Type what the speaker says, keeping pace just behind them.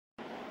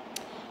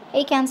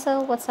Hey Cancer,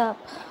 what's up?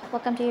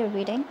 Welcome to your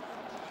reading.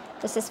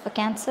 This is for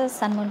Cancer,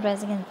 Sun, Moon,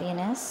 Rising, and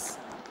Venus.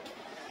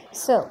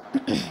 So,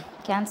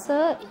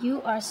 Cancer,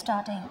 you are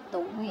starting the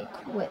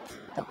week with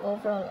the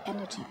overall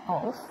energy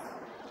of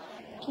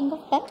King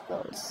of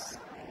Pentacles.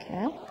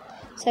 Okay.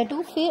 So I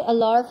do feel a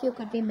lot of you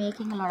could be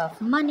making a lot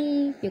of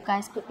money. You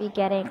guys could be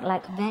getting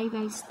like very,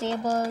 very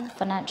stable,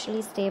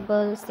 financially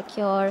stable,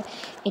 secure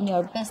in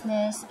your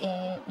business,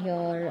 in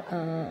your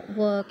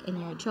work, in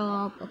your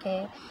job.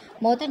 Okay.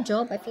 More than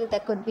job, I feel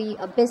there could be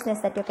a business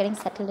that you're getting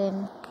settled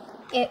in.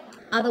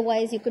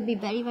 Otherwise, you could be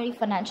very, very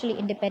financially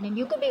independent.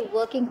 You could be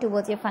working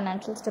towards your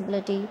financial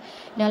stability,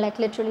 like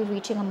literally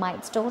reaching a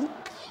milestone.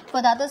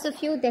 For the others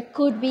of you, there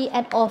could be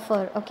an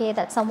offer, okay,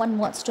 that someone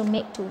wants to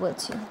make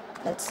towards you.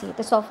 Let's see.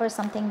 This offer is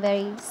something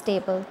very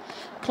stable.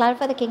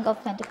 Clarify the King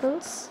of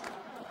Pentacles.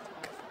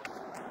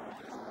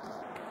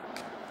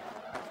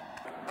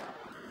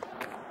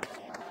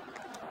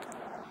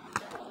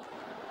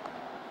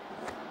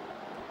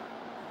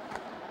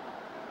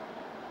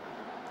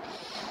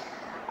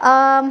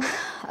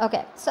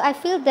 Okay, so I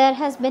feel there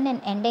has been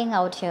an ending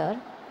out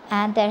here,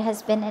 and there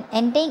has been an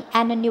ending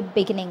and a new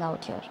beginning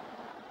out here.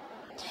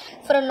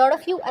 For a lot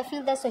of you, I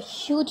feel there's a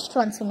huge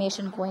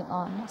transformation going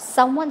on.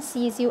 Someone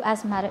sees you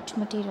as marriage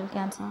material,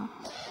 Cancer.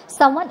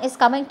 Someone is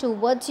coming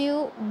towards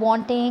you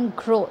wanting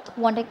growth,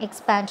 wanting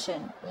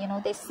expansion.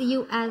 They see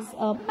you as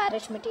a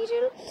marriage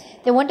material.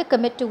 They want to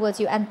commit towards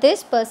you. And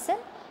this person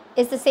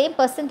is the same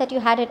person that you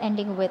had an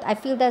ending with. I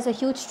feel there's a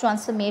huge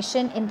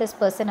transformation in this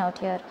person out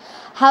here.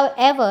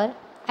 However,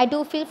 I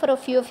do feel for a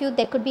few of you,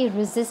 there could be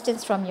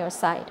resistance from your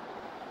side.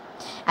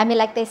 I mean,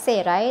 like they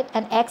say, right?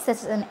 An ex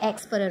is an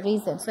ex for a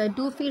reason. So I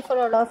do feel for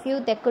a lot of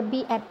you, there could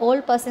be an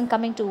old person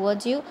coming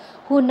towards you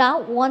who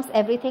now wants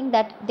everything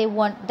that they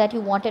want, that you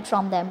wanted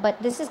from them.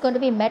 But this is going to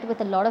be met with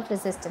a lot of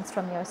resistance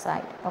from your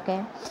side,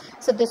 okay?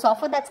 So this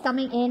offer that's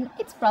coming in,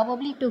 it's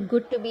probably too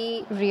good to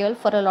be real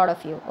for a lot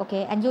of you,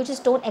 okay? And you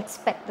just don't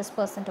expect this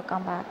person to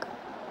come back.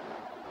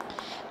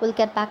 We'll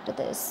get back to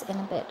this in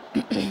a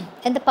bit.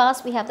 In the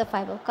past, we have the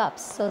Five of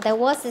Cups. So there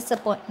was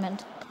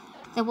disappointment.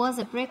 There was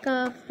a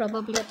breakup,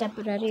 probably a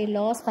temporary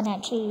loss,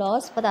 financial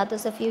loss. For the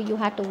others of you, you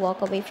had to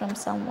walk away from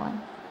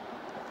someone.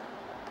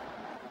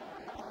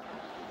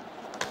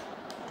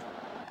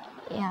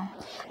 Yeah.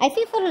 I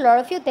feel for a lot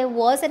of you, there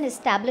was an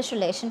established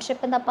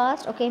relationship in the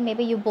past. Okay,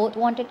 maybe you both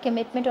wanted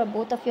commitment, or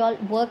both of you all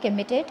were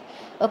committed.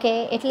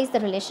 Okay, at least the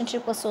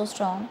relationship was so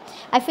strong.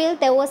 I feel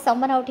there was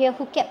someone out here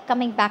who kept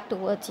coming back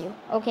towards you.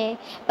 Okay,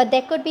 but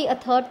there could be a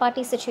third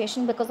party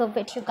situation because of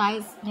which you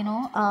guys,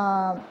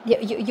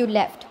 you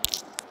left.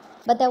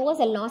 But there was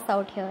a loss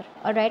out here,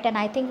 all right? And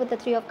I think with the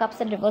Three of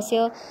Cups in reverse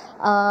here,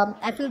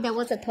 I feel there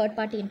was a third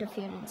party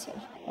interference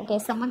here, okay?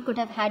 Someone could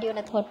have had you in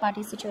a third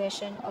party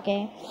situation,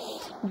 okay?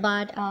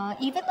 But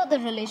even though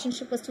the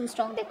relationship was too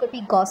strong, there could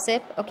be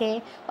gossip,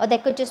 okay? Or there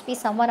could just be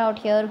someone out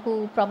here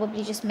who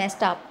probably just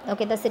messed up,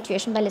 okay, the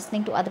situation by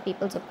listening to other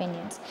people's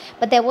opinions.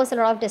 But there was a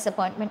lot of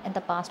disappointment in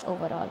the past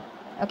overall,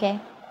 okay?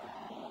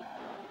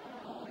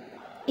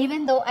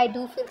 Even though I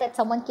do feel that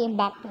someone came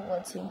back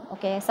towards you,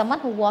 okay, someone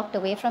who walked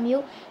away from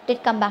you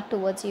did come back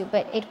towards you,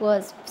 but it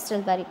was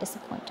still very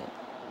disappointing.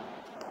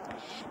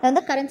 Now in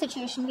the current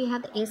situation, we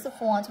have the Ace of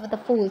Wands with the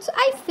Fool. So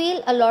I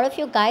feel a lot of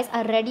you guys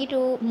are ready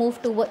to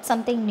move towards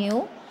something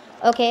new,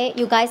 okay?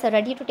 You guys are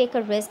ready to take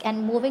a risk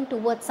and moving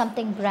towards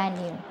something brand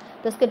new.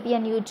 This could be a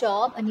new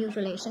job, a new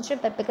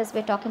relationship, but because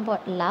we're talking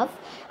about love,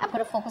 I'm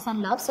going to focus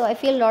on love. So I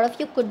feel a lot of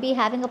you could be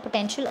having a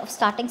potential of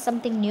starting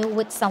something new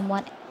with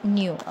someone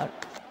new.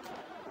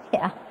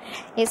 Yeah,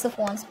 Ace of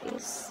Wands,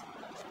 please.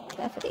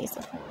 Try for the Ace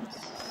of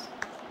Wands.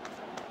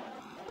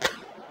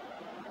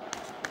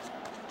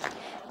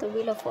 The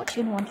Wheel of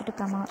Fortune wanted to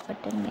come out,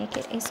 but didn't make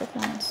it. Ace of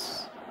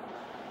Wands.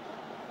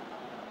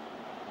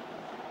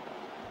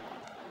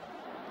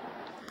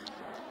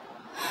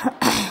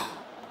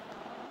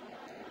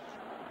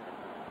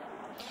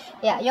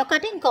 Yeah, you're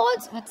cutting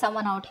cords with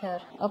someone out here.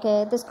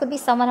 Okay, this could be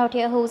someone out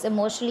here who's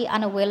emotionally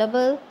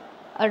unavailable.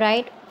 All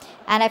right,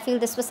 and I feel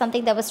this was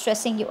something that was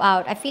stressing you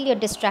out. I feel you're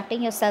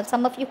distracting yourself.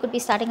 Some of you could be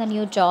starting a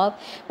new job,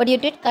 but you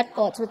did cut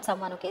cords with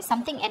someone. Okay,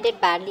 something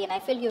ended badly, and I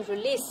feel you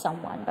released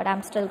someone, but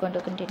I'm still going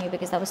to continue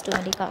because that was too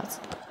many cards.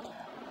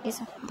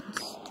 Ace of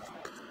Wands.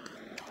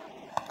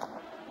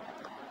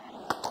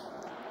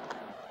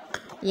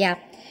 Yeah,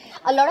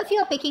 a lot of you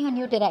are picking a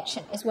new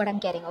direction is what I'm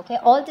getting, okay?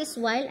 All this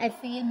while, I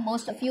feel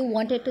most of you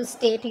wanted to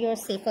stay to your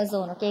safer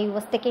zone, okay? You were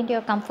sticking to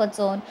your comfort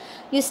zone.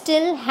 You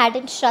still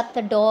hadn't shut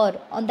the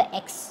door on the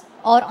ex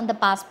or on the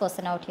past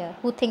person out here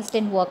who things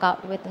didn't work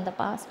out with in the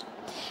past.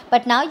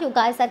 But now you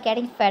guys are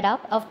getting fed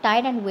up of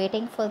tired and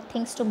waiting for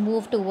things to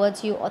move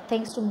towards you or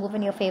things to move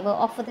in your favor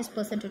or for this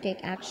person to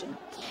take action.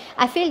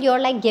 I feel you're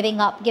like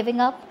giving up,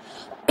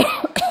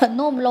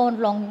 no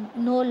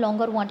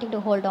longer wanting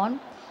to hold on.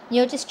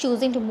 You're just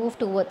choosing to move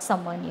towards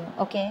someone new,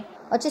 okay?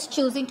 Or just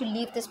choosing to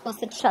leave this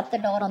person, shut the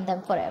door on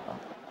them forever.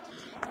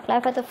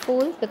 Clarify the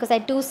Fool, because I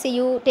do see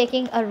you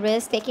taking a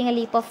risk, taking a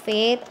leap of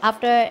faith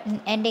after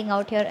ending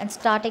out here and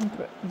starting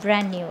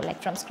brand new,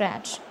 like from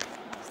scratch.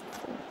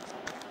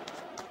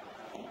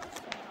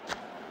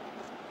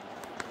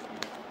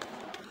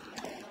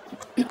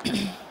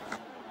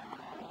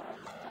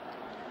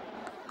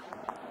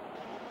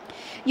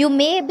 You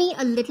may be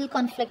a little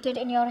conflicted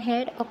in your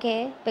head,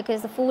 okay,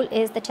 because the Fool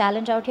is the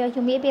challenge out here.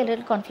 You may be a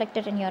little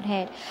conflicted in your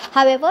head.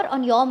 However,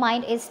 on your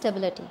mind is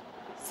stability,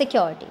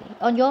 security.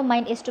 On your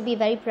mind is to be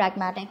very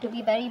pragmatic, to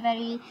be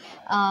very,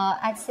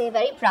 I'd say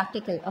very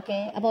practical,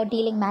 okay, about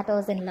dealing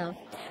matters in love.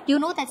 You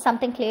know that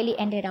something clearly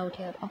ended out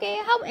here, okay.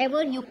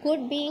 However, you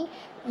could be,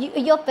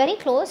 you're very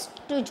close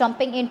to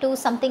jumping into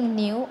something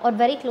new, or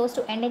very close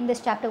to ending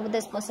this chapter with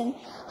this person.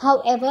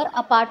 However,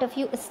 a part of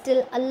you is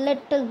still a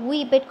little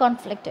wee bit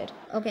conflicted,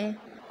 okay,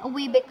 a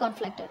wee bit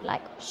conflicted,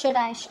 like should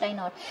I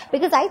not,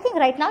 because I think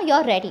right now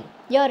you're ready,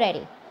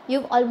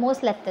 you've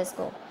almost let this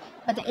go.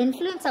 But the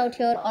influence out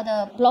here, or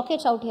the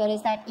blockage out here,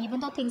 is that even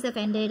though things have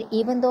ended,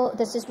 even though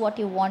this is what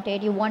you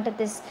wanted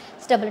this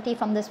stability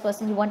from this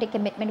person, you wanted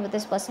commitment with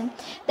this person,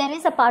 there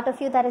is a part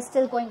of you that is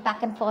still going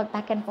back and forth.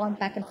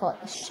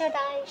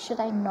 Should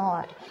I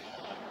not?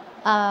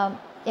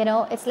 You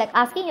know, it's like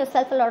asking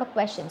yourself a lot of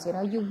questions. You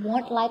know, you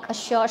want like a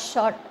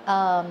short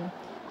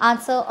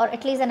answer, or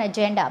at least an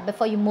agenda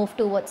before you move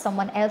towards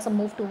someone else or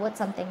move towards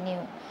something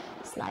new.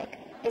 It's like,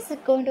 is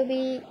it going to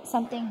be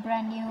something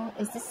brand new?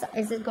 Is this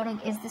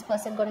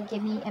person going to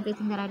give me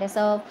everything that I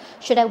deserve?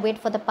 Should I wait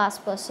for the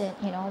past person?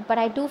 You know, but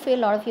I do feel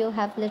a lot of you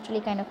have literally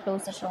kind of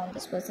closed the show on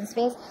this person's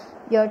face.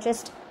 You're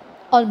just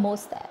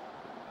almost there.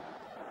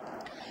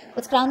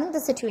 What's crowning the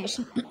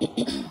situation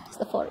is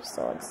the Four of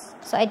Swords.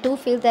 So I do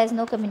feel there's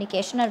no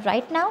communication, and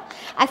right now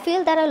I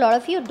feel that a lot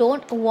of you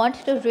don't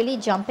want to really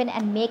jump in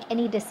and make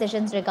any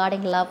decisions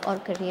regarding love or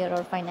career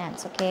or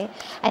finance, okay.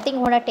 I think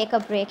you want to take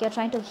a break. You're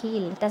trying to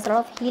heal. There's a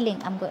lot of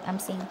healing I'm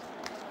seeing.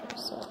 Four of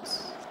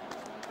Swords.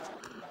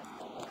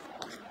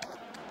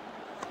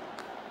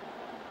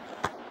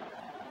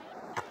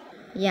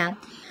 Yeah,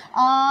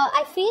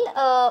 I feel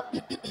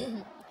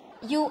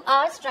you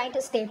are trying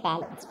to stay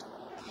balanced,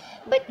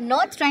 but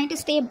not trying to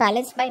stay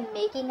balanced by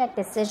making a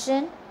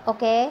decision,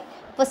 okay.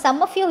 For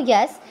some of you,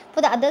 yes.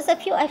 For the others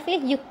of you, I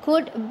feel you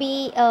could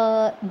be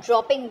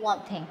dropping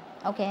one thing,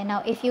 okay.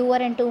 Now if you were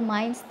in two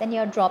minds, then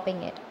you're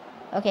dropping it,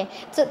 okay.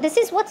 So this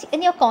is what's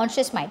in your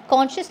conscious mind.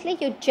 Consciously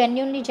you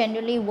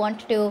genuinely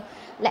want to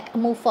like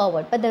move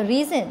forward, but the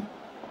reason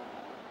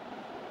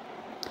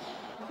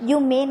you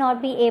may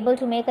not be able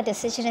to make a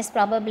decision is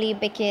probably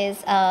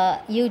because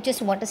you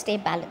just want to stay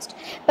balanced.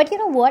 But you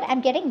know what,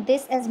 I'm getting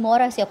this as more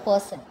as your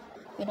person.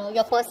 You know,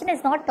 your person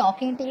is not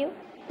talking to you.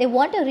 They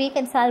want to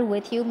reconcile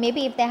with you.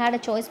 Maybe if they had a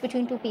choice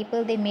between two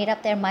people, they made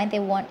up their mind, they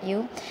want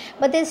you,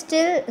 but they're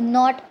still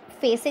not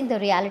facing the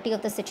reality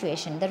of the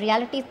situation. The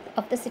reality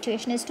of the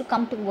situation is to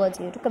come towards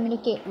you, to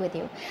communicate with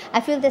you.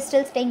 I feel they're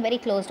still staying very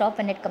closed off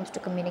when it comes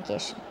to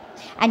communication.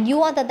 And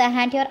you, on the other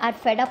hand, here are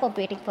fed up of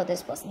waiting for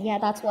this person. Yeah,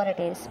 that's what it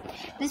is.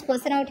 This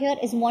person out here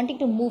is wanting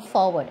to move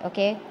forward,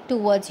 okay,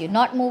 towards you,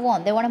 not move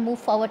on. They want to move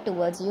forward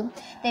towards you.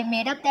 They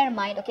made up their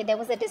mind, okay, there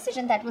was a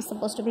decision that was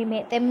supposed to be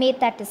made. They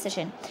made that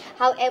decision.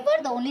 However,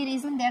 the only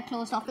reason they're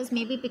closed off is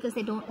maybe because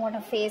they don't want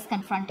to face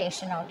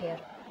confrontation out here.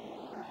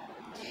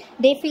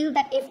 They feel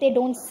that if they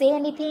don't say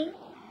anything,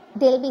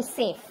 they'll be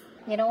safe.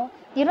 You know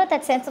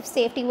that sense of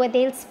safety where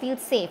they'll feel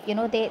safe. You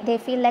know, they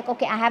feel like,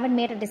 okay, I haven't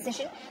made a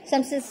decision, so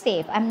I'm still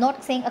safe. I'm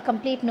not saying a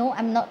complete no,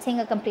 I'm not saying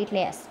a complete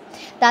yes.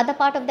 The other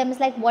part of them is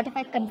like, what if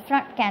I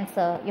confront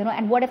Cancer, you know,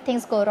 and what if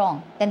things go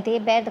wrong? Then they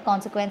bear the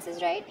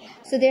consequences, right?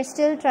 So they're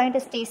still trying to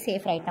stay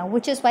safe right now,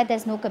 which is why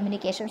there's no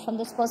communication from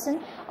this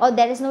person, or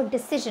there is no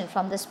decision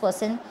from this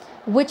person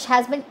which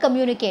has been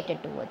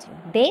communicated towards you.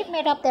 They've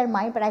made up their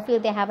mind, but I feel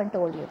they haven't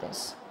told you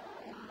this.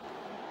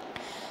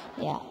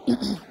 Yeah.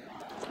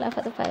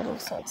 For the Five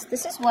of Swords.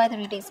 This is why the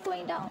reading is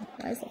going down.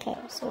 Why is the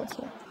Five of Swords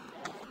here?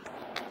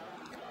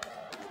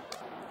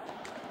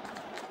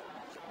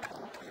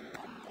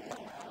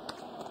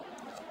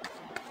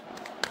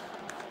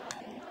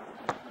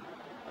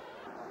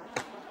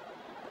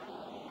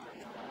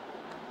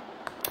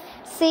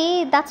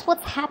 See, that's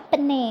what's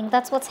happening.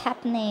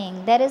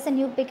 There is a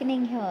new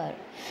beginning here.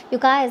 You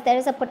guys, there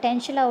is a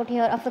potential out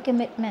here of a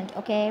commitment,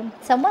 okay?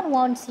 Someone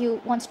wants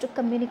to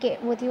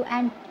communicate with you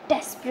and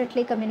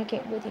desperately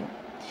communicate with you.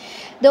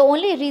 The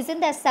only reason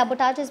there's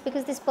sabotage is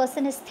because this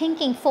person is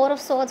thinking. Four of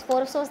Swords,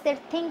 they're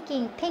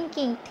thinking.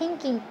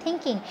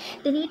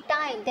 They need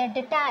time. They're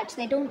detached.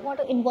 They don't want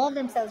to involve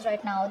themselves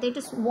right now. They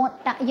just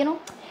want time. You know,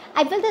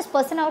 I feel this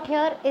person out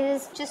here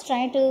is just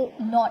trying to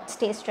not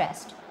stay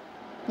stressed.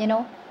 You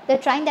know, they're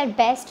trying their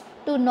best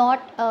to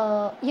not,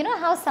 you know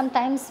how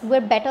sometimes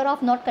we're better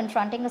off not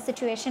confronting a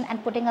situation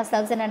and putting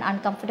ourselves in an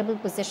uncomfortable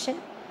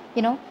position,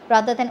 you know,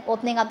 rather than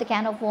opening up the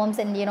can of worms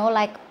and, you know,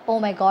 like, oh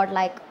my God,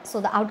 like, so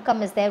the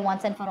outcome is there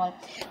once and for all.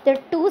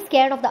 They're too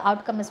scared of the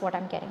outcome is what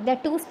I'm getting. They're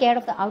too scared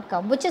of the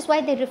outcome, which is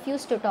why they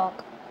refuse to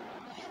talk.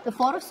 The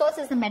Four of Swords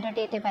is the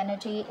meditative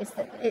energy. It's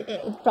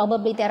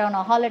probably they're on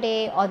a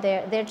holiday, or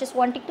they're just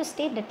wanting to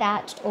stay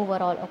detached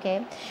overall,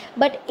 okay?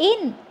 But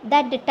in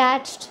that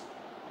detached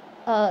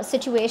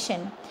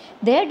situation,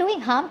 they're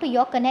doing harm to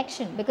your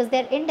connection because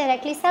they're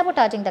indirectly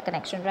sabotaging the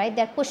connection, right?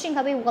 They're pushing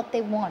away what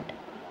they want,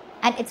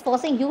 and it's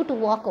forcing you to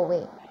walk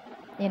away,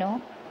 you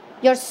know.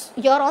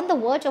 You're on the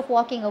verge of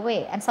walking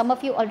away, and some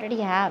of you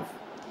already have.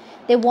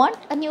 They want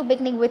a new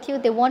beginning with you.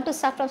 They want to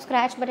start from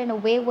scratch, but in a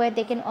way where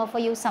they can offer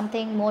you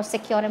something more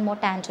secure and more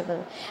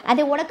tangible. And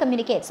they want to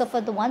communicate. So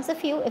for the ones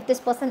of you, if this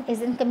person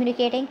isn't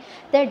communicating,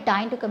 they're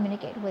dying to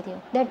communicate with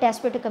you. They're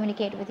desperate to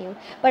communicate with you.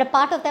 But a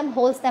part of them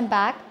holds them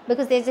back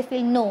because they just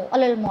feel, no, a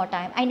little more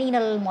time. I need a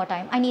little more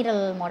time. I need a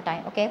little more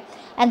time. Okay.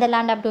 And they'll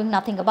end up doing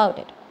nothing about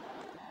it.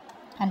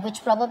 And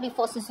which probably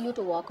forces you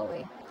to walk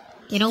away,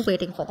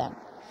 waiting for them.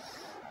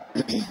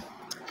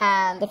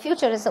 And the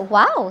future is,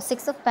 wow,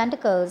 Six of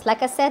Pentacles.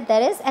 Like I said,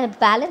 there is a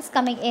balance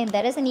coming in.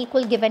 There is an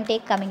equal give and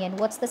take coming in.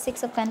 What's the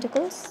Six of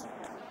Pentacles?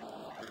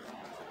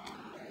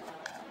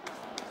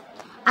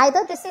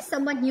 Either this is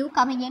someone new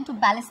coming in to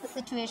balance the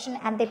situation,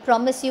 and they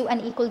promise you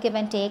an equal give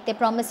and take. They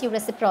promise you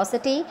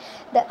reciprocity.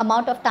 The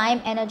amount of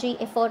time, energy,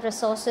 effort,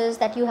 resources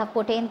that you have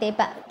put in, they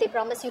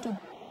promise you to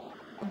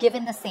give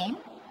in the same.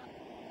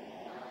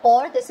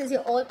 Or this is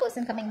your old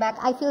person coming back.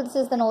 I feel this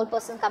is an old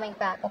person coming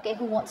back, okay,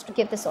 who wants to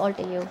give this all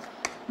to you.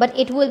 But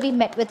it will be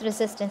met with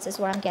resistance is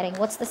what I'm getting.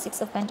 What's the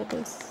Six of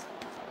Pentacles?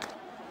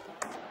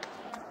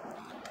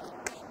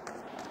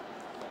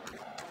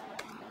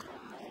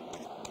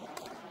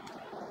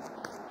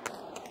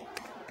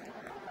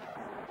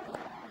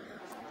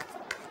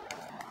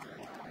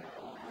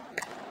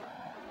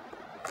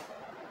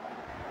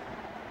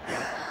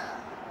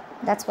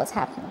 That's what's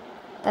happening.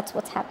 That's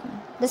what's happening.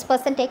 This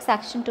person takes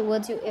action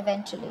towards you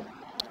eventually.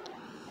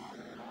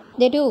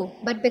 They do,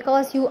 but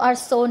because you are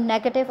so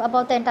negative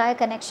about the entire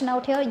connection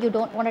out here, you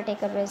don't want to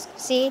take a risk.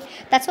 See,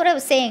 that's what I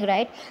was saying,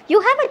 right?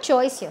 You have a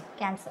choice here,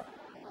 Cancer.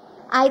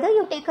 Either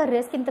you take a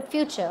risk in the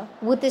future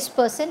with this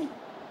person,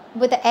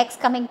 with the ex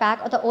coming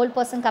back or the old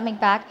person coming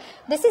back.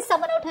 This is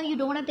someone out here you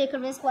don't want to take a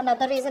risk. One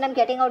other reason I'm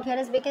getting out here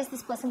is because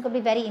this person could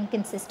be very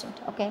inconsistent,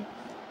 okay?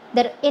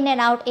 They're in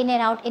and out, in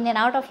and out, in and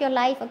out of your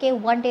life, okay?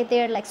 One day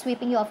they're like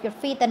sweeping you off your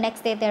feet, the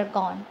next day they're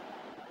gone.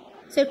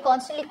 So you're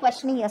constantly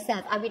questioning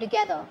yourself, are we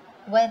together?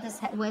 Where's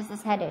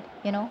this headed?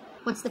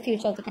 What's the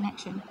future of the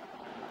connection?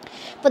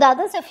 For the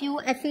others of you,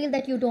 I feel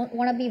that you don't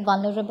want to be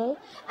vulnerable,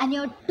 and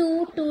you're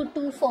too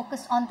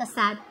focused on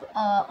the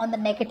on the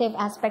negative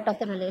aspect of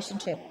the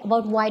relationship,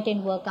 about why it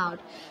didn't work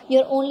out.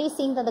 You're only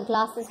seeing that the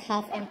glass is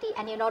half empty,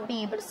 and you're not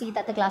being able to see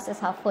that the glass is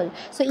half full.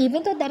 So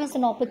even though there is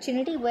an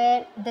opportunity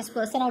where this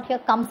person out here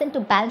comes in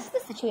to balance the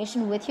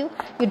situation with you,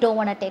 you don't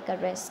want to take a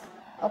risk,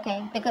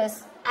 okay?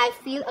 Because I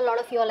feel a lot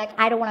of you are like,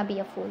 I don't want to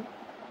be a fool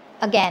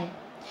again.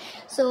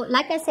 So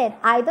like I said,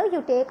 either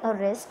you take a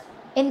risk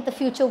in the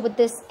future with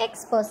this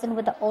ex-person,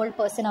 with the old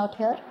person out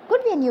here.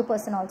 Could be a new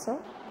person also.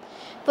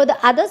 For the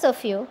others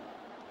of you,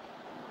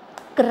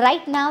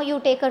 right now you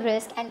take a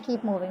risk and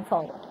keep moving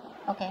forward.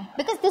 Okay.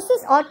 Because this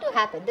is ought to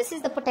happen. This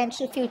is the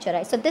potential future,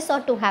 right? So this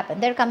ought to happen.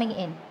 They're coming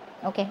in.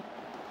 Okay.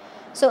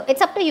 So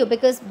it's up to you,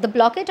 because the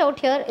blockage out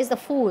here is the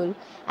Fool.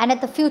 And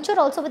at the future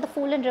also with the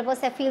Fool in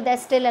reverse, I feel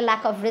there's still a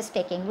lack of risk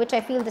taking, which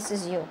I feel this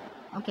is you.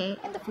 Okay,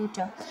 in the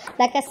future,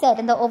 like I said,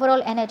 in the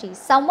overall energy,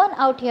 someone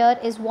out here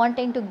is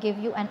wanting to give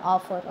you an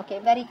offer. Okay,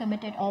 very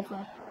committed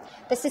offer.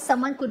 This is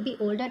someone could be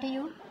older to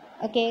you.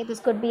 Okay,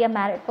 this could be a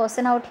married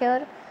person out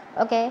here.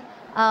 Okay,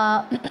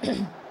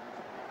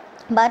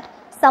 but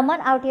someone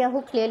out here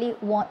who clearly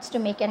wants to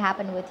make it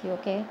happen with you.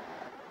 Okay,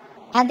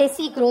 and they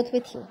see growth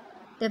with you.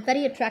 They're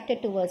very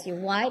attracted towards you.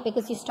 Why?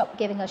 Because you stop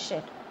giving a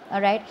shit.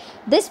 Alright,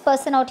 this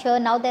person out here,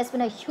 now there's been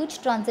a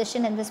huge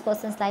transition in this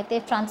person's life.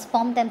 They've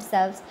transformed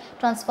themselves,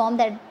 transformed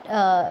their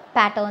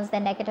patterns, their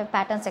negative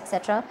patterns,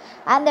 etc.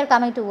 And they're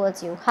coming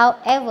towards you.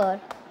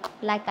 However,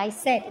 like I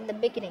said in the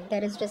beginning,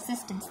 there is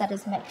resistance that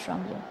is met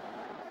from you.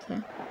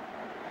 Okay.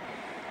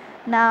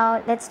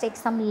 Now, let's take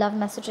some love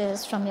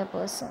messages from your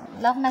person.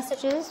 Love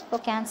messages for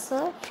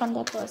Cancer from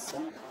their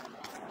person.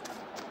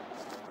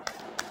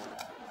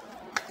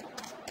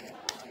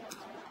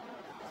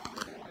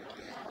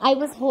 I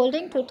was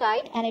holding too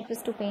tight and it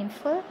was too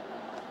painful.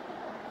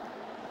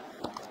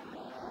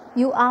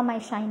 You are my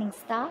shining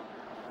star.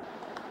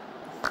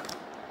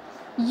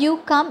 You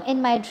come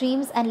in my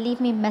dreams and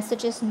leave me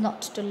messages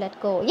not to let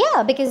go.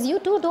 Yeah, because you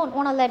too don't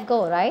want to let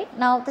go, right?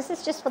 Now, this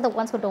is just for the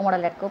ones who don't want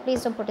to let go.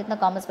 Please don't put it in the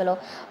comments below.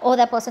 Oh,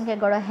 that person can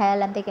go to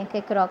hell and they can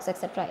kick rocks,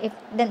 etc.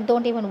 Then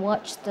don't even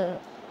watch the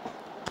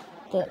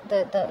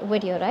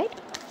video,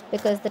 right?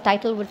 Because the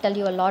title will tell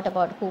you a lot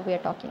about who we are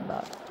talking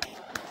about.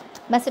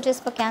 Messages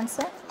for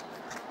Cancer.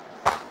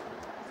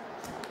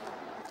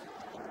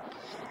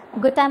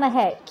 Good time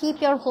ahead.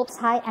 Keep your hopes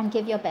high and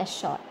give your best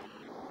shot.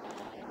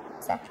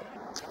 Exactly.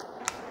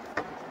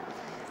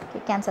 Okay,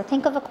 Cancer.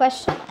 Think of a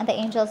question and the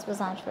angels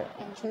will answer it.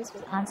 Angels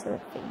will answer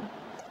it for you.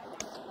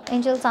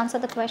 Angels, answer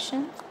the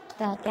question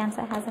that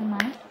Cancer has in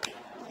mind.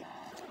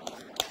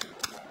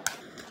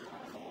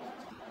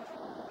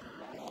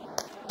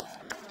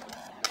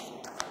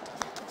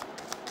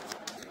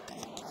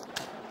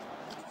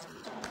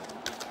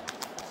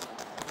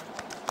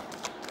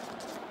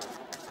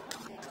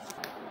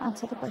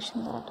 Answer the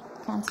question that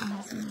Cancer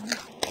has in mind.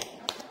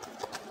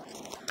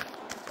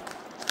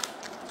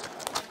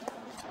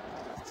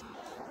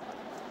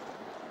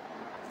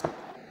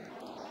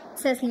 It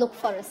says look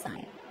for a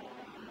sign.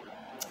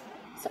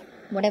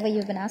 Whatever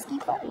you've been asking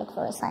for, look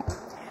for a sign.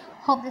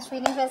 Hope this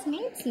reading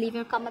resonates. Leave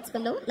your comments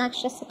below, like,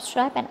 share,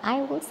 subscribe, and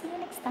I will see you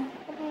next time.